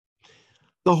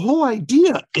the whole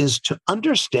idea is to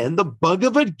understand the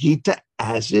Bhagavad-Gītā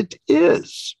as it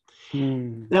is.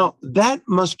 Now, that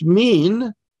must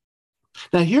mean,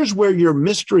 now here's where your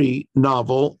mystery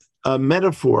novel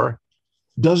metaphor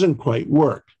doesn't quite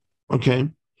work, okay?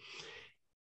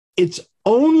 It's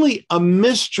only a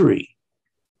mystery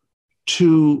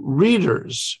to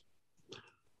readers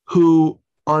who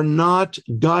are not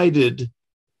guided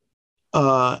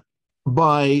by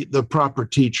the proper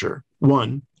teacher,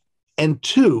 one. And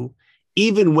two,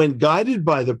 even when guided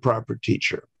by the proper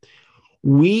teacher,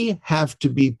 we have to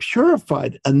be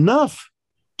purified enough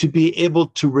to be able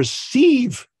to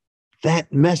receive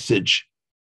that message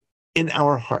in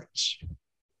our hearts.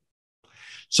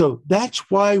 So that's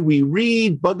why we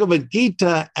read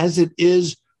Bhagavad-Gītā as it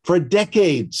is for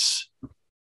decades.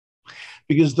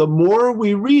 Because the more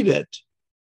we read it,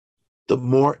 the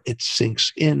more it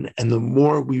sinks in and the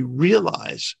more we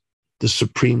realize the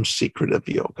supreme secret of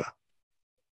yoga.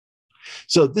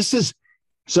 So it's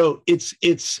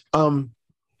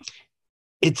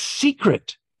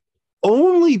secret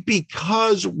only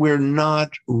because we're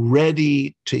not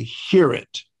ready to hear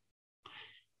it.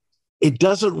 It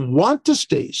doesn't want to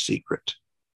stay secret,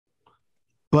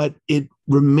 but it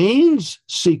remains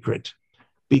secret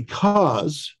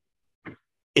because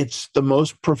it's the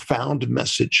most profound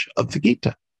message of the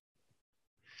Gita.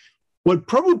 What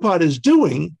Prabhupada is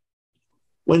doing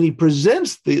when he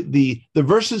presents the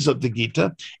verses of the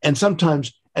Gita, and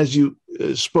sometimes, as you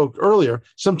spoke earlier,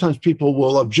 sometimes people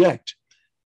will object.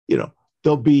 You know,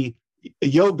 there'll be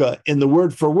yoga in the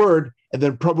word for word, and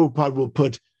then Prabhupada will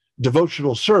put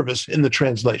devotional service in the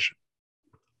translation.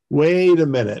 Wait a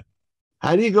minute.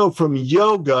 How do you go from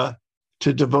yoga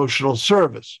to devotional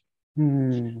service?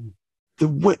 The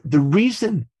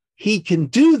reason he can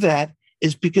do that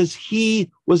is because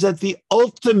he was at the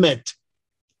ultimate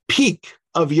peak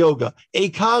of yoga,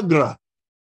 ekagra.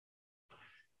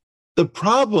 The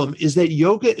problem is that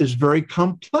yoga is very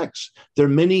complex. There are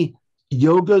many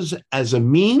yogas as a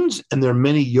means, and there are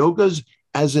many yogas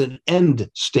as an end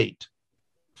state.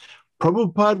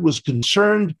 Prabhupada was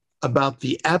concerned about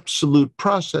the absolute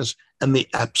process and the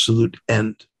absolute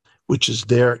end, which is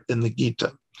there in the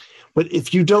Gita. But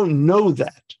if you don't know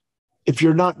that, if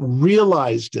you're not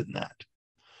realized in that,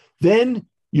 then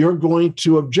you're going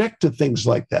to object to things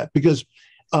like that. Because,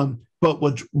 but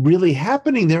what's really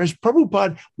happening there is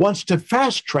Prabhupada wants to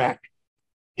fast track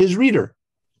his reader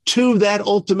to that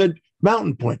ultimate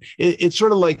mountain point. It's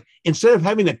sort of like, instead of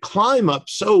having to climb up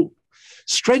so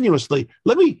strenuously,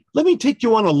 let me take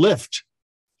you on a lift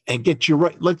and get you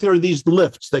right. Like there are these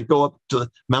lifts that go up to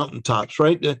the mountaintops,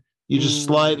 right? You just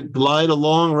glide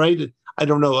along, right? I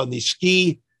don't know, on these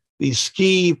ski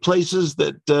places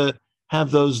that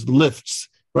have those lifts,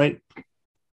 right?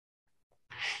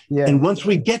 Yeah. And once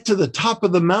we get to the top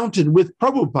of the mountain with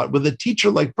Prabhupada, with a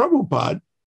teacher like Prabhupada,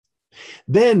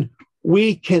 then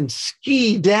we can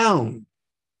ski down,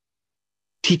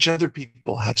 teach other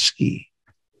people how to ski.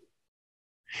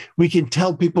 We can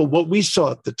tell people what we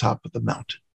saw at the top of the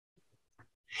mountain.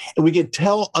 And we can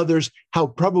tell others how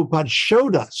Prabhupada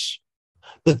showed us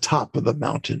the top of the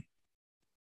mountain.